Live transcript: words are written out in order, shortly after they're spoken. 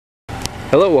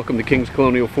Hello, welcome to King's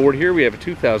Colonial Ford here. We have a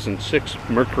 2006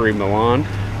 Mercury Milan,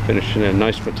 finished in a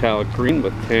nice metallic green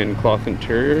with tan cloth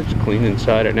interior. It's clean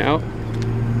inside and out.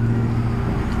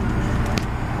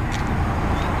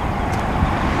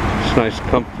 It's a nice,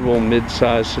 comfortable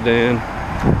mid-size sedan.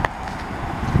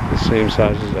 The same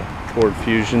size as a Ford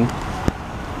Fusion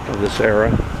of this era.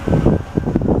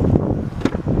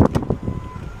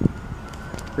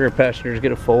 Rear passengers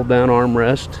get a fold-down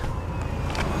armrest.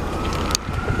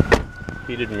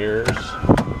 Heated mirrors,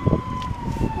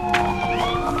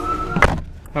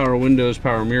 power windows,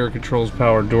 power mirror controls,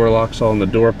 power door locks all in the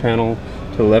door panel.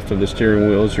 To the left of the steering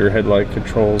wheel is your headlight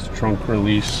controls, trunk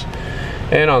release,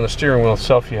 and on the steering wheel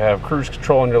itself you have cruise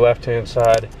control on your left hand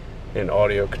side and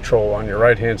audio control on your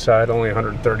right hand side. Only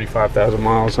 135,000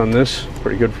 miles on this,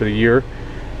 pretty good for the year.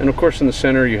 And of course in the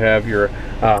center you have your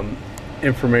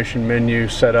information menu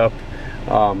set up,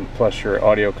 plus your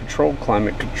audio control,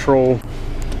 climate control,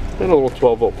 and a little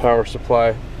 12-volt power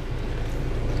supply,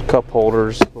 cup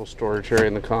holders, little storage area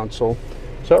in the console.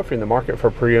 So if you're in the market for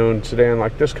a pre-owned sedan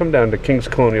like this, come down to King's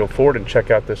Colonial Ford and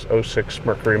check out this 06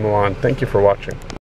 Mercury Milan. Thank you for watching.